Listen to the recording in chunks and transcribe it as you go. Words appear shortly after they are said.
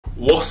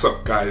What's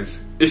up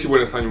guys, it's your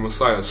Nathaniel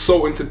Messiah.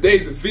 So in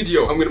today's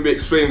video I'm going to be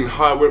explaining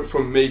how I went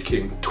from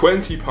making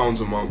 £20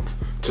 a month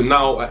to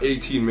now at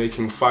 18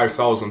 making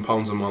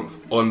 £5,000 a month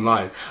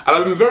online. And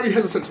I've been very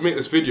hesitant to make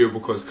this video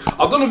because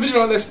I've done a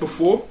video like this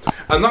before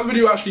and that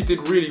video actually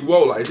did really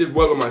well, like it did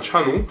well on my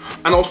channel,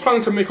 and I was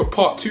planning to make a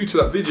part 2 to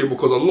that video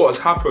because a lot has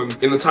happened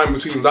in the time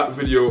between that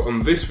video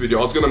and this video.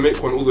 I was going to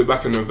make one all the way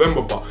back in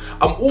November, but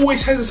I'm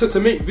always hesitant to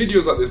make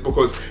videos like this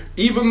because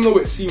even though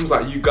it seems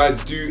like you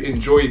guys do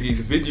enjoy these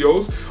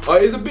videos,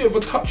 it's a bit of a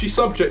touchy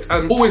subject,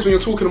 and always when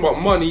you're talking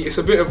about money it's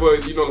a bit of a,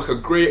 you know, like a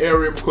grey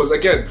area because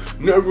again,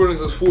 not everyone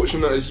is as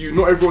fortunate as you,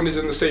 not everyone is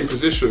in the same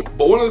position.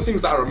 But one of the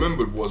things that I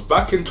remembered was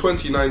back in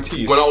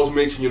 2019 when I was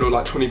making, you know,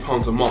 like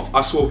 £20 a month, I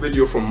saw a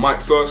video from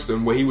Mike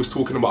Thurston where he was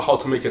talking about how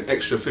to make an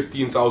extra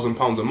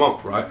 £15,000 a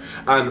month, right?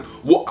 And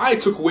what I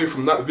took away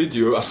from that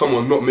video as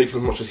someone not making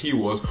as much as he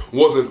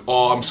wasn't,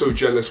 oh, I'm so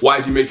jealous, why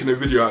is he making a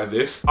video out of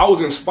this? I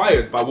was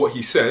inspired by what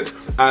he said,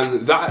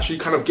 and that actually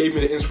kind of gave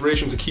me the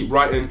inspiration to keep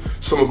writing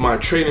some of my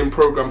training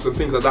programs and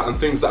things like that, and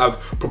things that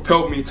have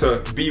propelled me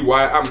to be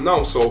where I am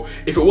now. So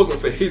if it wasn't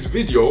for his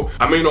video,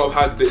 I may not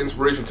have had the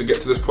inspiration to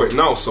get to this point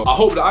now. So I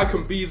hope that I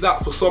can be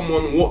that for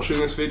someone watching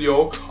this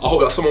video. I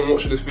hope that someone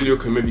watching this video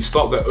can maybe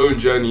start their own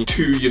journey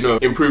to, you know,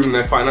 improving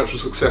their financial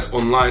success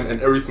online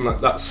and everything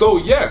like that. So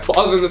yeah, but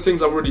other than the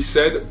things I've already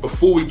said,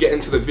 before we get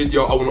into the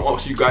video, I want to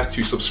ask you guys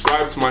to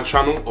subscribe to my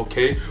channel,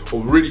 okay?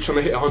 We're really trying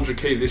to hit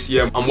 100k this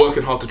year. I'm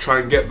working hard to try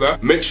and get there.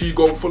 Make sure you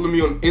go and follow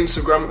me on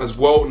Instagram as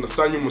well,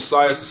 Nathaniel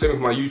Messiah. It's the same as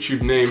my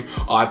YouTube name.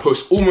 I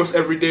post almost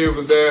every day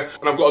over there,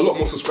 and I've got a lot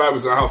more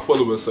subscribers than I have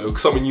followers, so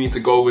some of you need to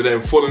go over there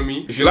and follow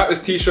me. If you like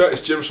this t-shirt,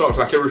 it's Gymshark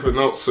like everything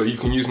else, so you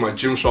can use my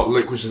Gymshark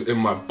link which is in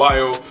my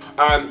bio.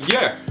 And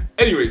yeah,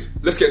 anyways,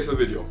 let's get into the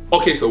video.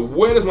 Okay, so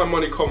where does my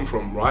money come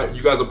from, right?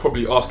 You guys are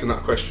probably asking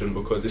that question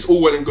because it's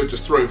all well and good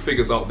just throwing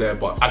figures out there,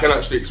 but I can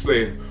actually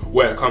explain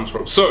where it comes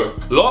from. So,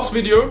 last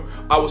video,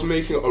 I was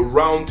making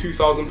around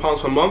 £2,000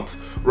 per month,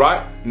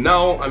 right?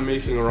 Now I'm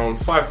making around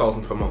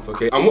 £5,000 per month,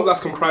 okay? And what that's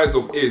comprised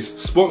of is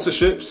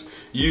sponsorships,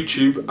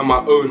 YouTube, and my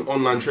own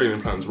online training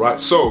plans, right?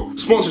 So,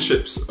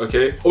 sponsorships,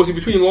 okay? Obviously,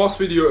 between last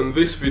video and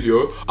this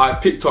video, I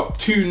picked up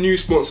 2 new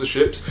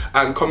sponsorships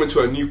and come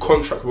into a new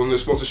contract with one of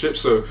those sponsorships.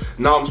 So,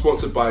 now I'm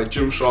sponsored by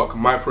Gymshark,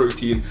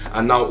 MyProtein,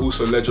 and now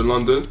also Legend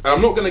London. And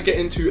I'm not gonna get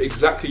into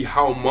exactly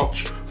how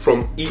much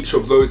from each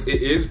of those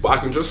it is, but I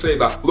can just say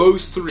that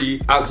those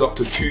 3 adds up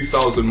to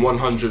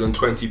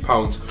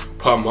 £2,120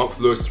 per month,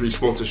 those 3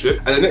 sponsorships.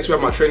 And then next we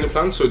have my training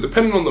plan. So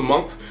depending on the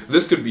month,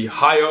 this could be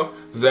higher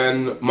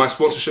than my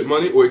sponsorship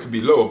money or it could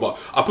be lower, but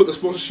I put the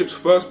sponsorships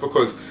first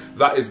because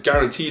that is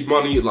guaranteed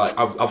money. Like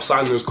I've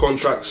signed those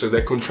contracts, so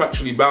they're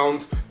contractually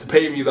bound to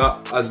pay me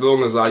that as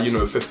long as I, you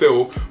know,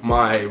 fulfill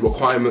my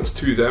requirements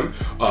to them,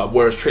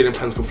 whereas training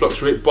plans can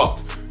fluctuate.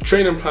 But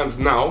training plans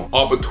now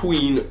are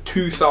between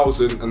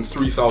 £2,000 and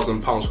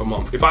 £3,000 per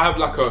month. If I have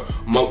like a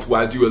month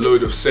where I do a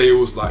load of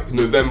sales, like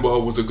November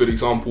was a good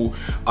example.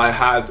 I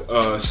had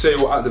a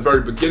sale at the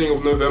very beginning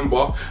of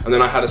November, and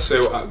then I had a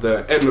sale at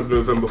the end of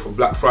November for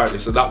Black Friday.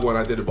 So that one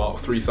I did about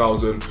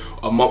 £3,000.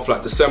 A month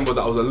like December,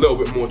 that was a little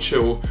bit more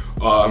chill.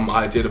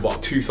 I did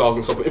about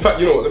 £2,000 something. In fact,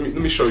 you know what, let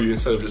me show you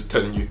instead of just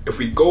telling you. If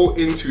we go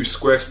into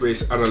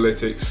Squarespace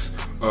Analytics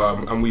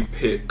and we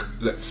pick,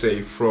 let's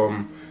say,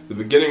 from the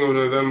beginning of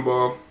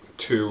November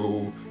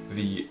to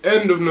the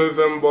end of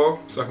November,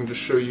 so I can just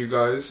show you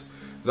guys,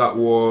 that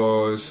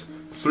was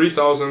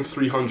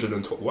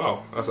 £3,312.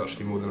 Wow, that's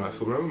actually more than I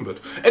thought I remembered.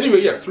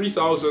 Anyway, yeah,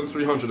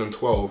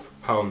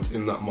 £3,312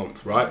 in that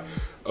month, right?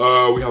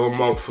 We have a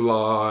month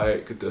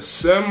like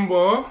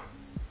December,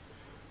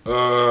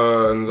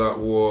 and that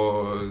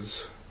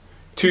was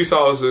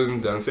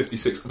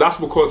 £2,056. That's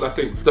because I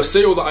think the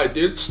sale that I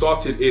did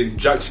started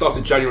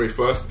January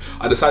 1st.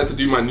 I decided to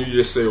do my New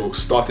Year's sale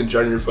starting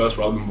January 1st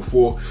rather than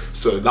before,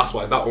 so that's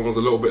why that one was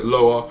a little bit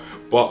lower.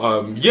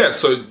 But yeah,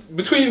 so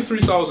between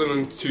 3,000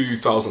 and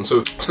 2,000.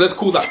 So let's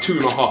call that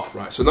 2.5,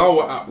 right? So now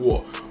we're at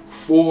what?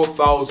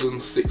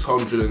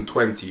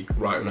 4,620,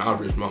 right, on an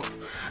average month.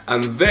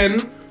 And then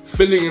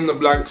filling in the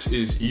blanks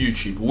is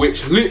YouTube,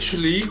 which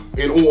literally,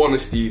 in all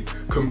honesty,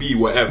 can be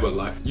whatever.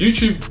 Like,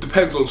 YouTube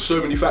depends on so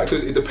many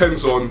factors. It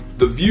depends on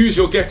the views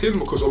you're getting,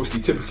 because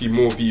obviously typically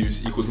more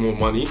views equals more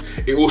money.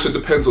 It also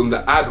depends on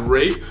the ad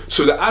rate.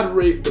 So the ad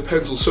rate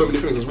depends on so many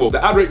things as well.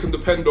 The ad rate can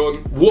depend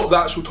on what the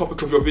actual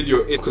topic of your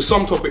video is, because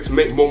some topics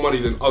make more money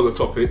than other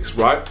topics,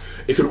 right?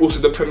 It can also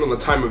depend on the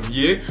time of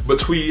year.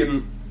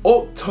 Between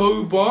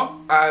October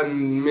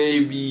and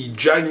maybe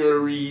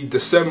January,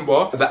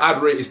 December, the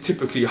ad rate is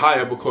typically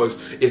higher because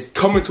it's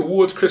coming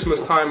towards Christmas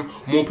time,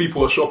 more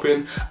people are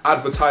shopping,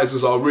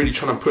 advertisers are really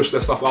trying to push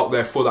their stuff out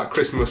there for that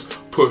Christmas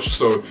push,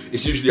 so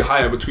it's usually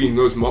higher between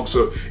those months.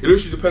 So it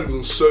literally depends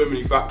on so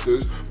many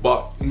factors,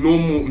 but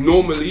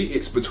normally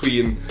it's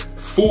between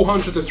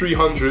 400 to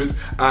 300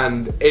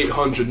 and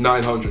 800,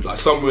 900, like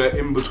somewhere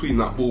in between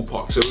that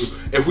ballpark. So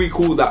if we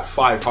call that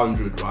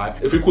 500,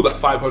 right? If we call that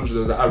 500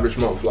 as an average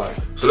month, like,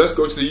 so let's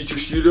go to the YouTube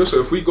studio. So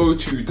if we go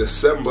to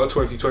December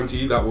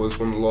 2020, that was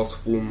one of the last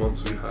 4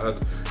 months we had,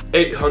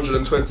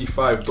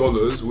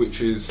 $825,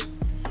 which is,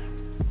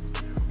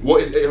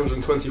 what is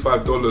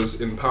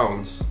 $825 in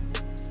pounds?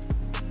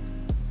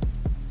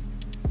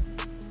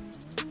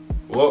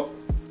 What?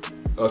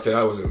 Okay,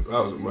 that wasn't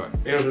right.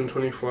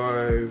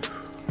 $825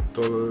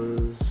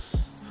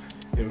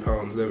 in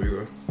pounds, there we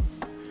go.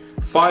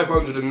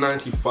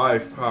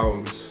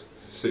 £595.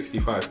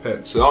 65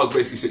 pence. So that was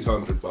basically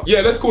 600, but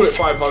yeah, let's call it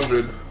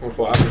 500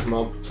 for average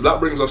month. So that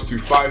brings us to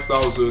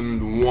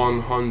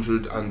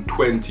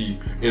 5,120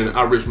 in an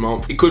average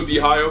month. It could be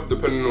higher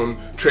depending on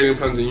training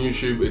plans in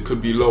YouTube. It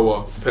could be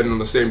lower depending on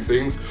the same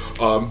things.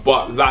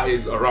 But that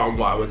is around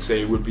what I would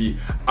say would be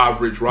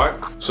average, right?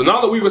 So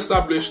now that we've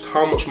established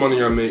how much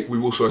money I make,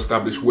 we've also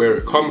established where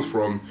it comes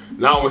from.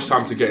 Now it's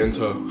time to get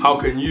into how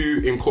can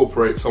you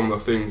incorporate some of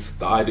the things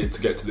that I did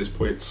to get to this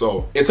point.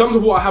 So in terms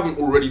of what I haven't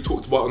already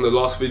talked about in the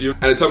last video,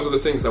 and in terms of the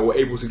things that were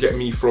able to get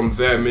me from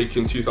there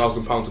making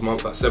 £2,000 a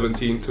month at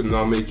 17 to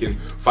now making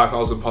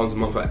 £5,000 a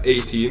month at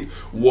 18,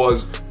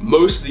 was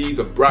mostly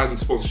the brand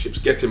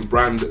sponsorships, getting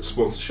brand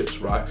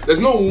sponsorships, right? There's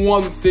no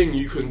one thing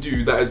you can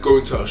do that is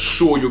going to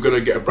assure you're going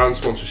to get a brand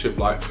sponsorship.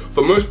 Like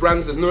for most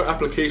brands, there's no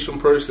application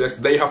process.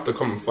 They have to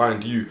come and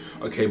find you,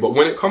 okay? But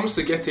when it comes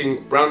to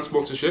getting brand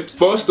sponsorships,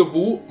 first of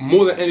all,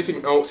 more than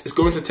anything else, it's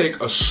going to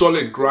take a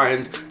solid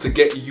grind to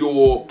get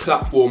your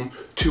platform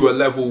to a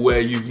level where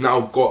you've now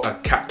got a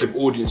captive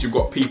audience. You've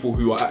got people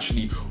who are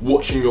actually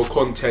watching your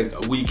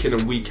content week in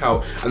and week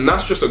out, and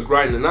that's just a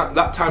grind, and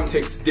that time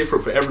takes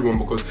different for everyone,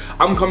 because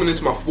I'm coming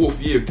into my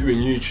 4th year of doing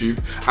YouTube,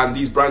 and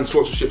these brand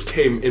sponsorships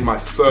came in my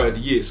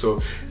 3rd year.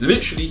 So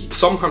literally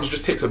sometimes it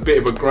just takes a bit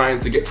of a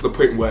grind to get to the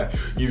point where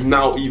you've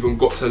now even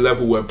got to a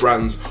level where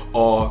brands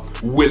are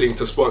willing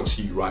to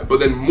sponsor you, right? But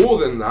then more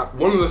than that,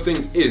 one of the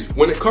things is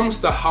when it comes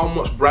to how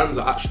much brands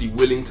are actually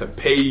willing to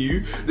pay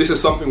you, this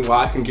is something where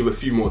I can give a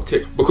few more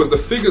tips, because the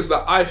figures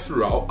that I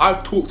threw out,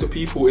 I've talked to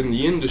people in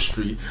the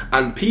industry,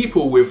 and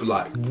people with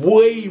like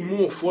way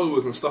more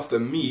followers and stuff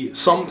than me,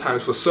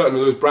 sometimes for certain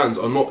of those brands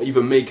are not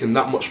even making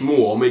that much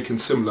more or making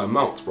similar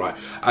amounts, right?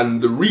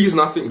 And the reason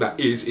I think that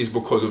is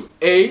because of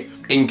A,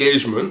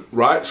 engagement,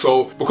 right?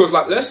 So because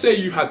like let's say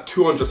you had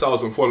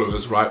 200,000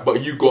 followers, right,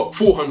 but you got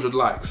 400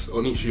 likes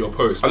on each of your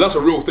posts, and that's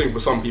a real thing for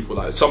some people.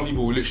 Like some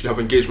people will literally have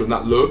engagement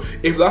that low.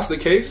 If that's the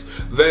case,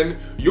 then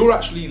you're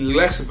actually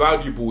less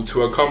valuable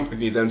to a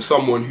company than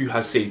someone who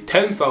has, say,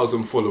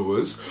 10,000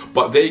 followers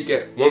but they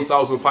get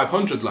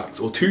 1,500 likes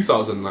or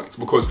 2,000 likes,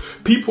 because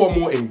people are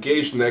more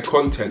engaged in their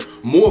content.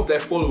 More of their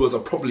followers are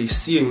probably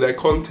seeing their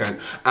content,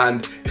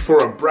 and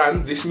for a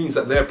brand this means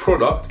that their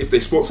product, if they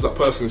sponsor that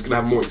person, is going to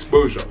have more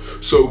exposure.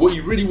 So what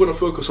you really want to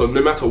focus on,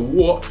 no matter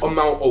what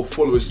amount of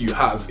followers you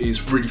have,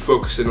 is really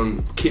focusing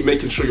on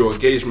making sure your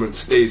engagement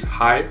stays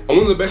high. And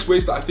one of the best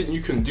ways that I think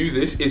you can do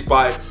this is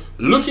by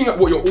looking at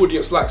what your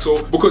audience likes.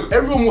 So because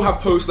everyone will have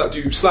posts that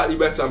do slightly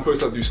better and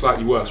posts that do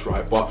slightly worse,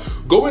 right? But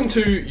go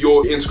into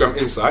your Instagram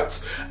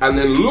insights and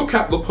then look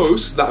at the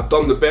posts that have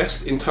done the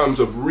best in terms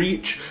of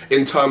reach,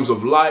 in terms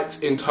of likes,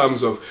 in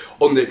terms of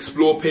on the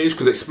explore page,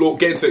 because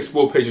getting to the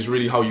explore page is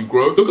really how you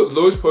grow. Look at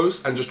those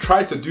posts and just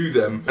try to do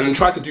them, and then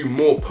try to do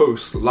more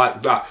posts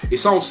like that. It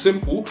sounds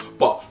simple,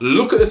 but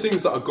look at the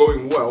things that are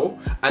going well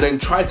and then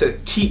try to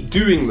keep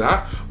doing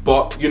that,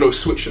 but you know,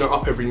 switching it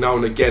up every now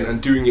and again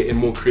and doing it in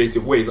more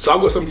creative ways. So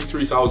I've got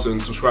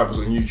 73,000 subscribers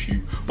on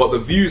YouTube, but the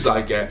views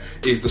I get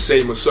is the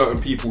same as certain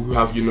people who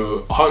have, you know,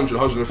 100,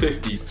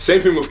 150.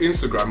 Same thing with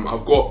Instagram.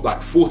 I've got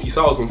like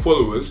 40,000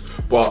 followers,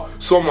 but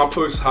some of my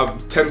posts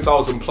have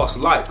 10,000 plus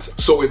likes.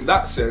 So in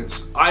that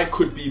sense, I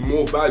could be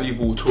more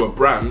valuable to a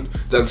brand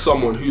than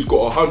someone who's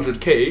got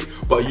 100k,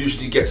 but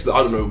usually gets the,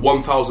 I don't know,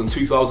 1,000,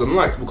 2,000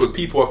 likes, because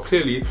people are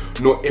clearly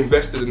not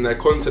invested in their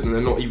content, and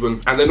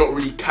they're not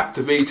really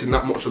captivating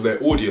that much of their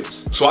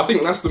audience. So I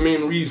think that's the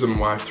main reason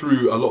why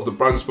through a lot of the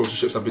brand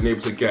sponsorships I've been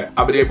able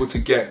to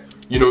get,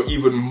 you know,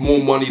 even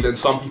more money than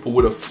some people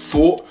would have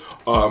thought.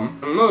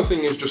 Another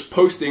thing is just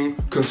posting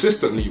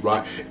consistently,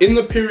 right? In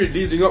the period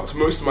leading up to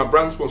most of my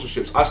brand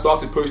sponsorships, I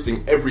started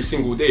posting every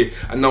single day,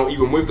 and now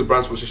even with the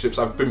brand sponsorships,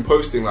 I've been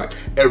posting like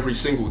every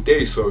single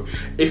day. So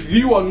if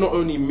you are not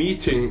only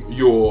meeting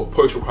your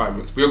post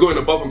requirements, but you're going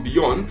above and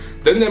beyond,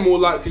 then they're more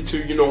likely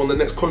to, you know, on the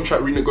next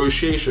contract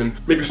renegotiation,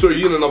 maybe throw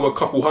you in another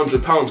couple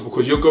 £100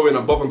 because you're going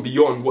above and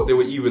beyond what they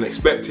were even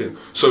expecting.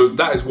 So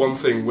that is one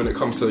thing when it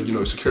comes to, you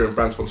know, securing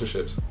brand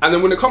sponsorships. And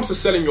then when it comes to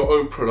selling your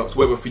own products,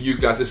 whether for you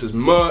guys this is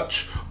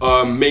merch,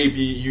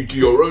 maybe you do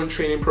your own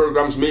training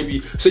programs,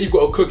 maybe say you've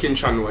got a cooking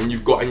channel and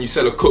you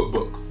sell a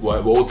cookbook,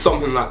 whatever, or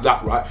something like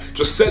that, right?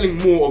 Just selling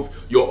more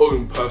of your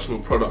own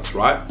personal products,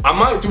 right? I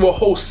might do a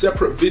whole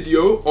separate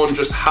video on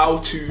just how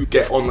to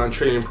get online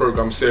training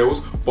program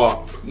sales, but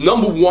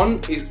number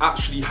one is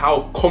actually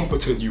how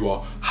competent you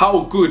are.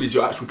 How good is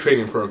your actual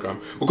training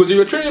program? Because if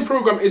your training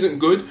program isn't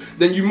good,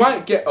 then you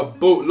might get a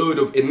boatload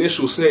of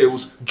initial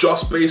sales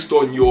just based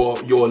on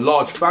your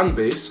large fan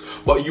base,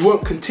 but you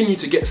won't continue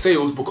to get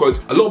sales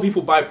because a lot of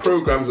people buy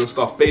programs and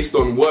stuff based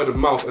on word of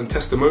mouth and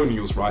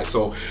testimonials, right?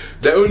 So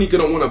they're only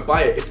gonna wanna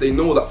buy it if they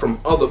know that from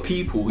other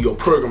people your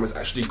program is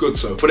actually good.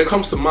 So when it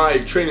comes to my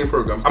training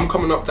programs, I'm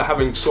coming up to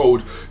having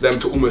sold them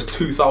to almost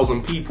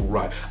 2,000 people,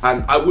 right?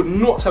 And I would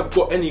not have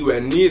got anywhere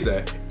near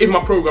there if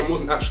my program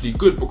wasn't actually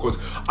good, because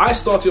I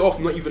started off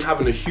not even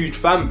having a huge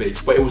fan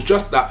base, but it was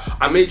just that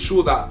I made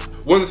sure that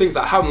one of the things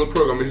that I have on the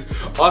program is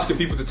asking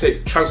people to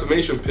take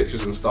transformation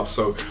pictures and stuff.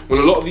 So when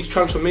a lot of these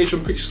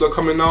transformation pictures are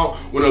coming out,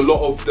 when a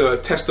lot of the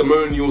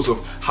testimonials of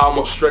how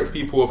much strength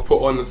people have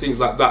put on and things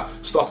like that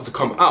started to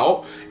come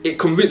out, it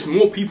convinced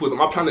more people that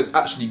my plan is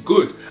actually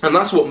good. And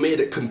that's what made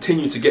it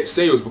continue to get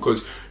sales,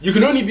 because you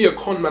can only be a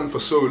con man for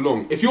so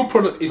long. If your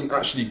product isn't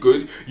actually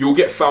good, you'll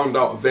get found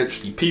out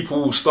eventually.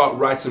 People will start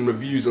writing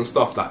reviews and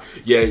stuff like,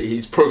 yeah,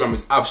 his program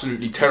is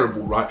absolutely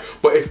terrible, right?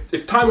 But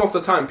if time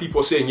after time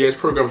people are saying, yeah, his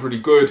program's really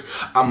good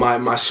and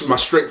my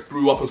strength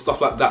blew up and stuff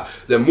like that,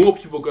 then more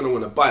people are going to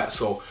want to buy it.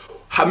 So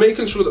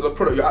making sure that the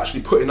product you're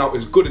actually putting out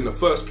is good in the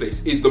first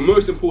place is the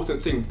most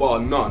important thing, bar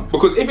none.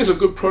 Because if it's a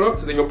good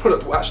product, then your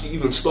product will actually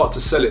even start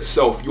to sell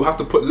itself. You have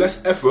to put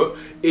less effort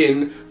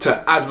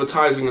into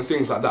advertising and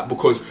things like that,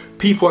 because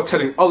people are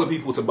telling other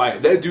people to buy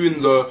it. They're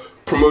doing the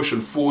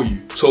promotion for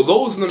you. So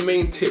those are the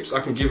main tips I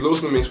can give.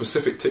 Those are the main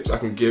specific tips I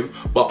can give.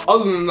 But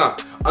other than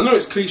that, I know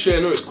it's cliche, I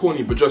know it's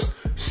corny, but just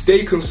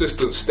stay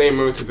consistent, stay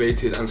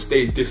motivated, and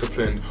stay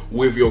disciplined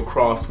with your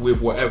craft,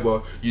 with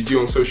whatever you do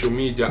on social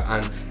media,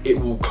 and it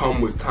will come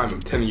with time. I'm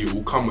telling you, it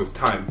will come with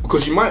time.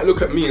 Because you might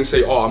look at me and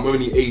say, oh, I'm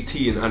only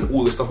 18 and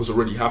all this stuff was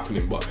already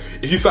happening. But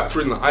if you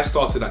factor in that I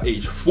started at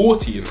age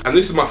 14, and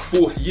this is my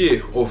 4th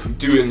year of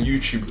doing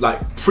YouTube, like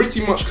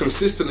pretty much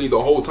consistently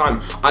the whole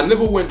time, I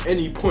never went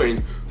any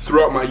point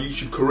throughout my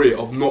YouTube career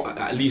of not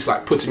at least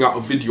like putting out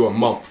a video a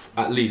month,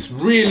 at least.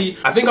 Really,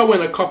 I think I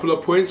went a couple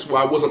of points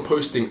where I wasn't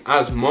posting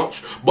as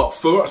much, but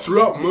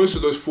throughout most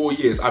of those 4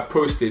 years, I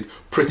posted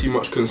pretty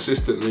much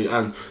consistently,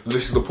 and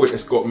this is the point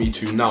it's got me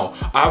to now.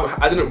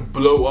 I didn't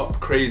blow up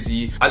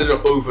crazy, I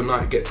didn't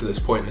overnight get to this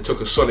point. It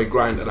took a solid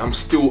grind, and I've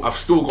still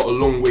got a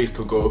long ways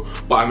to go,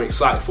 but I'm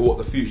excited for what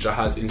the future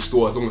has in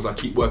store as long as I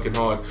keep working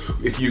hard,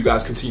 if you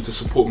guys continue to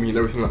support me and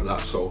everything like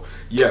that. So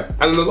yeah,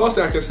 and then the last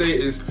thing I can say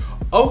is,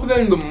 other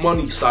than the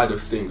money side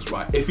of things,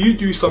 right, if you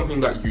do something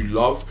that you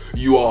love,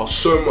 you are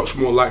so much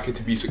more likely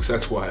to be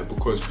successful at it,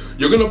 because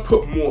you're gonna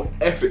put more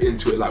effort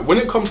into it. Like when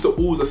it comes to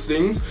all the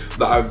things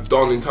that I've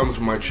done in terms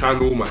of my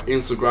channel, my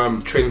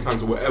Instagram, training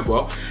plans or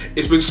whatever,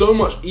 it's been so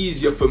much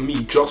easier for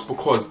me just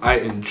because I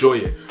enjoy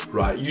it,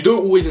 right? You don't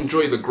always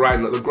enjoy the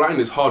grind. Like the grind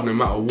is hard no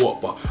matter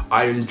what, but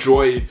I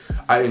enjoy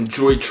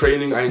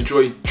training, I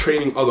enjoy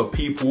training other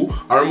people.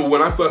 I remember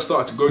when I first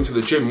started to go into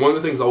the gym, one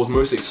of the things I was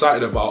most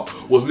excited about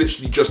was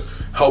literally just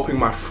helping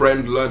my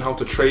friend learn how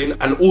to train,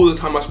 and all the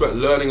time I spent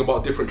learning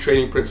about different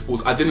training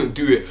principles. I didn't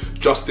do it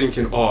just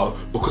thinking, oh,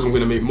 because I'm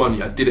gonna make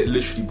money. I did it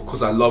literally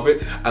because I love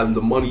it, and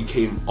the money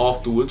came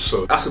afterwards.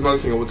 So that's another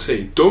thing I would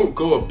say. Don't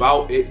go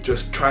about it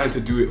just trying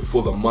to do it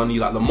for the money.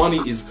 Like the money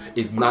is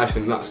nice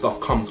and that stuff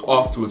comes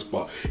afterwards,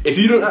 but if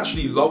you don't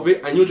actually love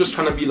it and you're just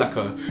trying to be like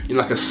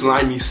a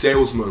slimy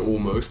salesman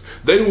almost,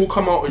 then it will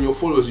come out on your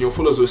followers, and your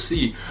followers will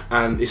see,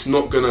 and it's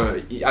not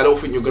gonna, I don't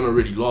think you're gonna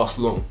really last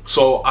long.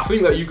 So I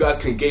think that you guys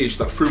can gauge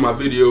that through my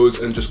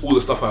videos and just all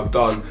the stuff I've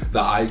done,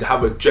 that I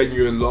have a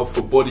genuine love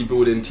for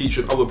bodybuilding,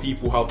 teaching other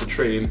people how to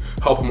train,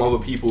 helping other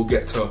people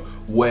get to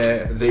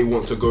where they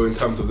want to go in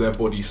terms of their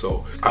body.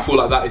 So I feel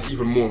like that is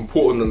even more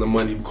important than the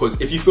money, because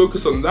if you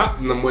focus on that,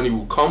 then the money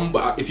will come,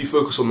 but if you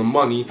focus on the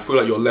money, I feel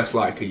like you're less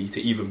likely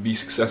to even be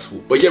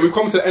successful. But yeah, we've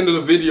come to the end of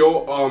the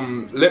video.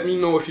 Let me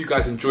know if you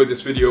guys enjoyed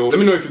this video. Let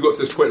me know if you got to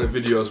this point in the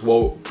video as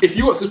well. If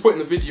you got to this point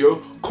in the video,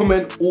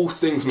 comment all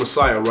things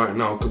Messiah right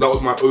now, because that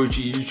was my OG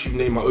YouTube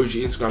name, my OG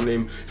Instagram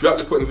name. If you're at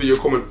this point in the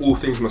video, comment all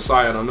things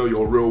Messiah, and I know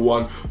you're a real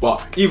one.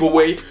 But either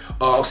way,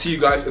 I'll see you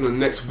guys in the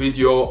next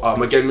video.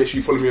 Again, make sure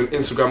you follow me on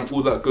Instagram,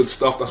 all that good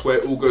stuff. That's where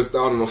it all goes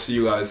down, and I'll see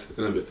you guys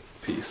in a bit.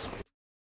 Peace.